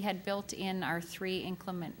 And we had built in our 3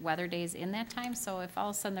 inclement weather days in that time, so if all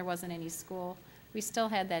of a sudden there wasn't any school, we still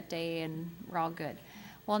had that day and we're all good.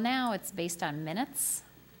 Well, now it's based on minutes,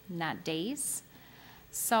 not days.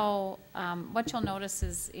 So what you'll notice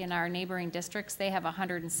is in our neighboring districts, they have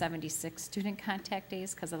 176 student contact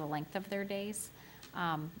days because of the length of their days.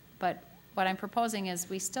 But what I'm proposing is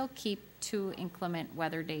we still keep 2 inclement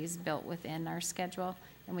weather days built within our schedule,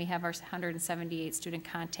 and we have our 178 student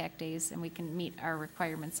contact days, and we can meet our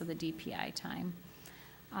requirements of the DPI time.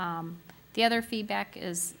 The other feedback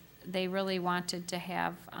is they really wanted to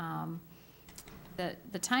have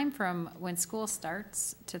the time from when school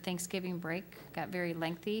starts to Thanksgiving break got very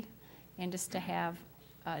lengthy, and just to have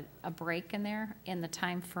a break in there, and the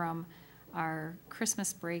time from our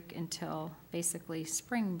Christmas break until basically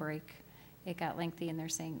spring break, it got lengthy, and they're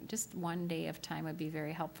saying just 1 day of time would be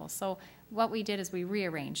very helpful. So what we did is we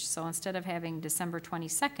rearranged. So instead of having December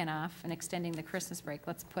 22nd off and extending the Christmas break,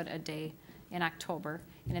 let's put a day in October.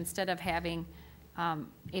 And instead of having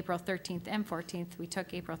April 13th and 14th, we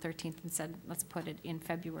took April 13th and said, let's put it in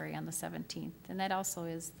February on the 17th. And that also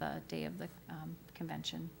is the day of the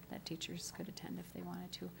convention that teachers could attend if they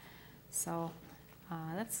wanted to. So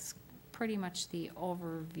that's pretty much the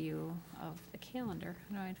overview of the calendar.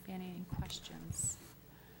 I don't know if you have any questions.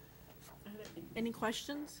 Any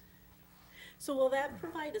questions? So will that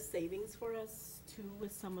provide a savings for us too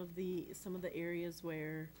with some of the areas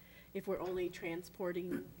where if we're only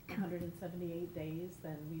transporting 178 days,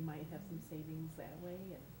 then we might have some savings that way?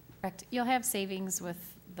 Correct. You'll have savings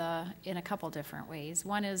in a couple different ways.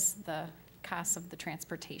 One is the cost of the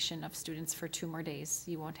transportation of students for 2 more days.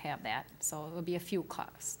 You won't have that, so it will be a few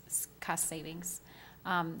cost savings.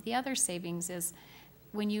 The other savings is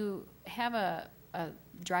when you have a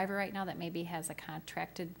driver right now that maybe has a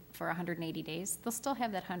contracted for 180 days, they'll still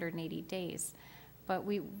have that 180 days. But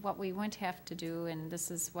what we wouldn't have to do, and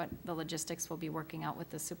this is what the logistics will be working out with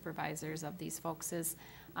the supervisors of these folks, is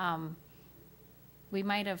we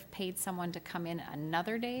might have paid someone to come in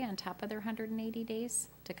another day on top of their 180 days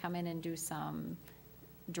to come in and do some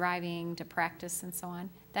driving to practice and so on.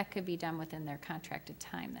 That could be done within their contracted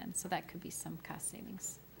time then, so that could be some cost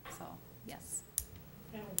savings. So, yes.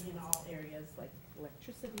 That will be in all areas, like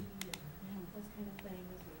electricity and those kind of things.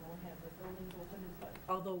 We won't have the buildings open, but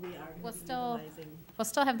although we are We'll going to be still- utilizing. We'll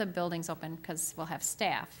still have the buildings open because we'll have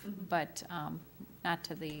staff, but not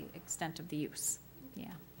to the extent of the use.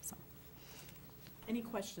 Yeah, so. Any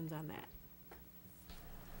questions on that?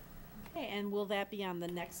 Okay, and will that be on the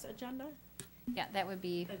next agenda? Yeah, that would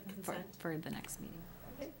be The consent? for the next meeting.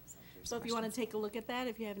 Okay. So if you want to take a look at that,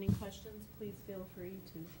 if you have any questions, please feel free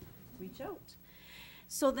to reach out.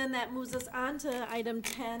 So then that moves us on to item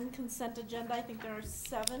 10, consent agenda. I think there are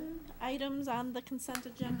 7 items on the consent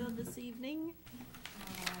agenda this evening.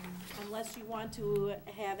 Unless you want to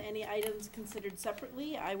have any items considered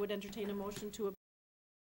separately, I would entertain a motion to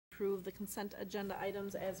approve the consent agenda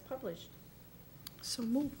items as published. So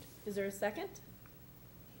moved. Is there a second?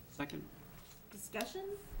 Second. Discussion?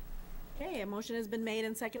 Okay, a motion has been made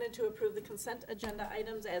and seconded to approve the consent agenda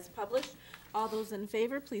items as published. All those in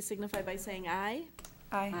favor, please signify by saying aye.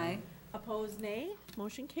 Aye. Opposed, nay.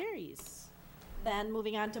 Motion carries. Then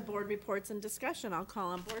moving on to board reports and discussion, I'll call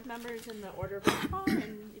on board members in the order of their call,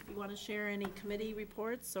 and if you want to share any committee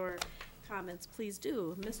reports or comments, please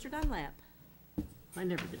do. Mr. Dunlap. I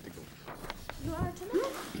never get to go. You are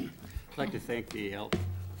tonight. I'd like to thank the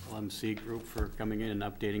LMC group for coming in and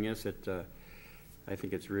updating us. I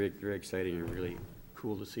think it's really very exciting and really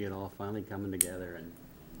cool to see it all finally coming together and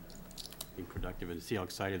being productive, and to see how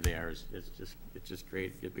excited they are. It's just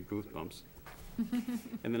great. Get the goosebumps.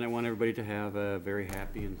 And then I want everybody to have a very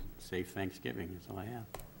happy and safe Thanksgiving. That's all I have.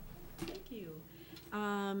 Thank you.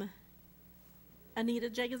 Anita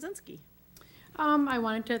Jagosinski. I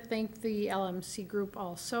wanted to thank the LMC group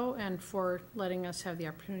also, and for letting us have the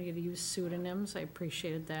opportunity to use pseudonyms. I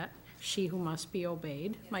appreciated that. She who must be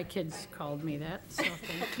obeyed. My kids called me that, so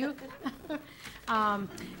thank you. And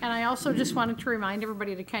I also just wanted to remind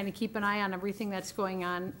everybody to kind of keep an eye on everything that's going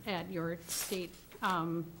on at your state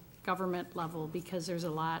government level, because there's a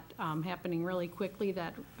lot happening really quickly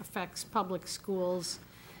that affects public schools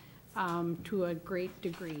to a great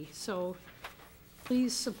degree. So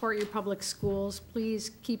please support your public schools.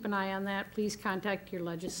 Please keep an eye on that. Please contact your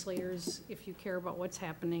legislators if you care about what's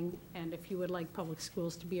happening and if you would like public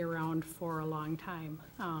schools to be around for a long time,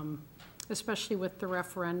 especially with the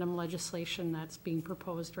referendum legislation that's being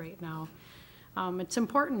proposed right now. It's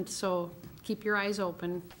important, so keep your eyes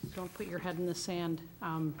open. Don't put your head in the sand.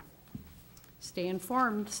 Stay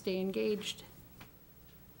informed, stay engaged.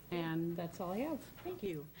 And that's all I have. Thank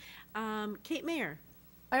you. Kate Mayer.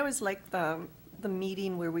 I always like the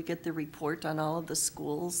meeting where we get the report on all of the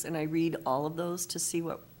schools, and I read all of those to see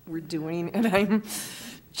what we're doing, and I'm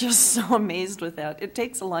just so amazed with that. It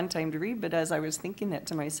takes a long time to read, but as I was thinking that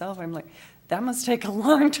to myself, I'm like, that must take a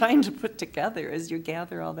long time to put together as you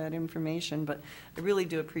gather all that information, but I really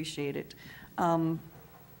do appreciate it.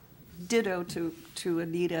 Ditto to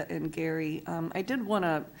Anita and Gary. I did want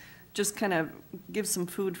to just kind of give some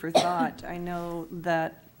food for thought. I know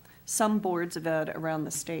that some boards of ed around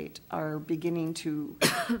the state are beginning to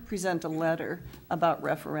present a letter about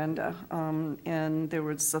referenda. And there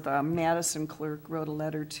was the Madison clerk wrote a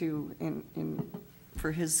letter too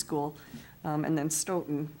for his school. And then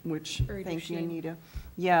Stoughton, which, thank you, Anita.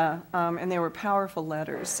 Yeah, and they were powerful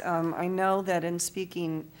letters. I know that in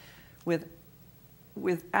speaking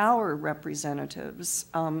with our representatives,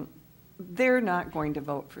 they're not going to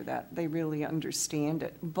vote for that. They really understand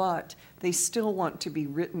it, but they still want to be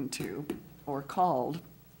written to or called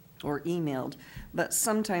or emailed. But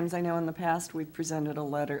sometimes, I know in the past, we've presented a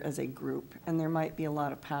letter as a group, and there might be a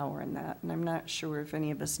lot of power in that. And I'm not sure if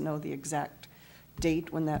any of us know the exact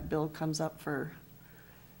date when that bill comes up for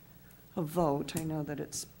a vote. I know that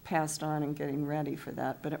it's passed on and getting ready for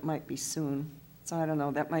that, but it might be soon. So I don't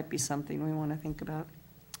know, that might be something we want to think about.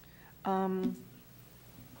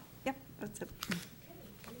 Yep, that's it.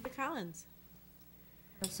 The Collins.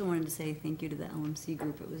 I also wanted to say thank you to the LMC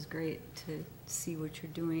group. It was great to see what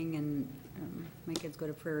you're doing, and my kids go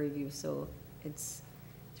to Prairie View, so it's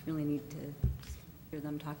really neat to hear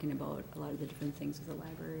them talking about a lot of the different things with the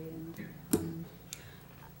library. And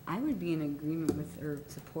I would be in agreement with or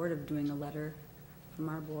support of doing a letter from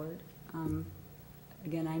our board.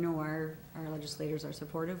 Again, I know our legislators are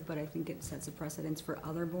supportive, but I think it sets a precedence for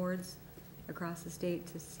other boards across the state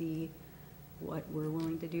to see what we're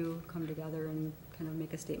willing to do, come together and kind of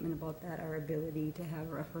make a statement about that, our ability to have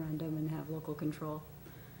a referendum and have local control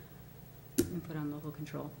and put on local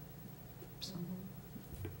control. So.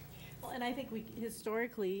 Well, and I think we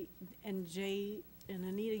historically, and Jay and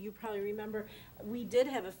Anita, you probably remember, we did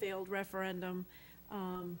have a failed referendum,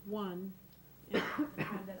 one that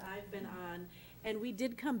I've been on, and we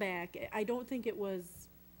did come back. I don't think it was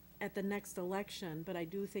at the next election, but I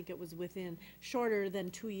do think it was within, shorter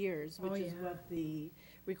than 2 years, which is what the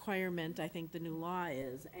requirement, I think the new law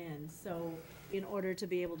is. And so, in order to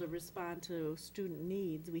be able to respond to student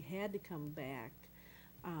needs, we had to come back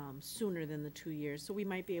sooner than the 2 years. So we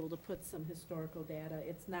might be able to put some historical data.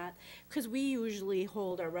 It's not, because we usually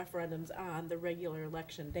hold our referendums on the regular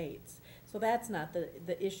election dates. So that's not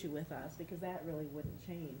the issue with us, because that really wouldn't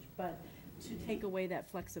change. But to take away that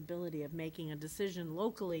flexibility of making a decision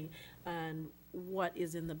locally on what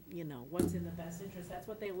is in the, you know, what's in the best interest, that's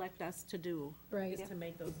what they elect us to do. Right. Is to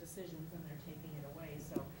make those decisions, and they're taking it away.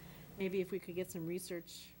 So maybe if we could get some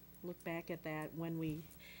research, look back at that, when we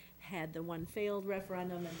had the one failed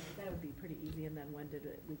referendum, and that would be pretty easy, and then when did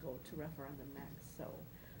we go to referendum next? So,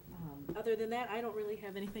 other than that, I don't really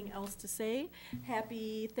have anything else to say.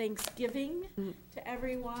 Happy Thanksgiving to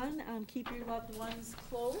everyone. Keep your loved ones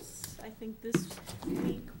close. I think this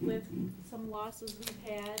week, with some losses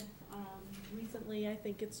we've had recently, I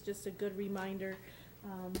think it's just a good reminder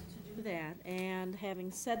to do that. And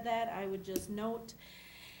having said that, I would just note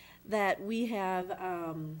that we have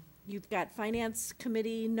you've got Finance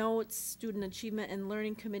Committee notes, Student Achievement and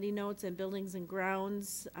Learning Committee notes, and Buildings and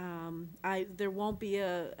Grounds. There won't be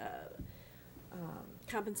a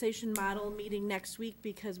compensation model meeting next week,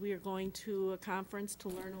 because we are going to a conference to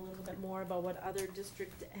learn a little bit more about what other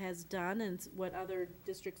district has done and what other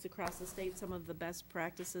districts across the state, some of the best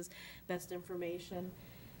practices, best information.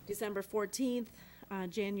 December 14th,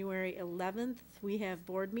 January 11th, we have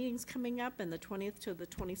board meetings coming up, and the 20th to the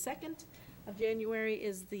 22nd of January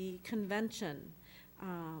is the convention.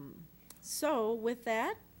 So with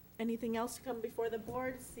that, anything else to come before the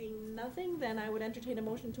board? Seeing nothing, then I would entertain a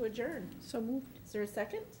motion to adjourn. So moved. Is there a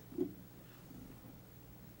second?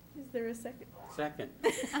 Is there a second? Second.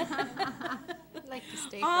 I'd like to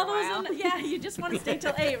stay for a All while. those, yeah, you just want to stay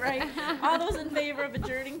till 8, right? All those in favor of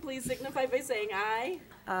adjourning, please signify by saying aye.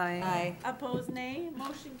 Aye. Opposed, nay.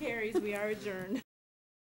 Motion carries. We are adjourned.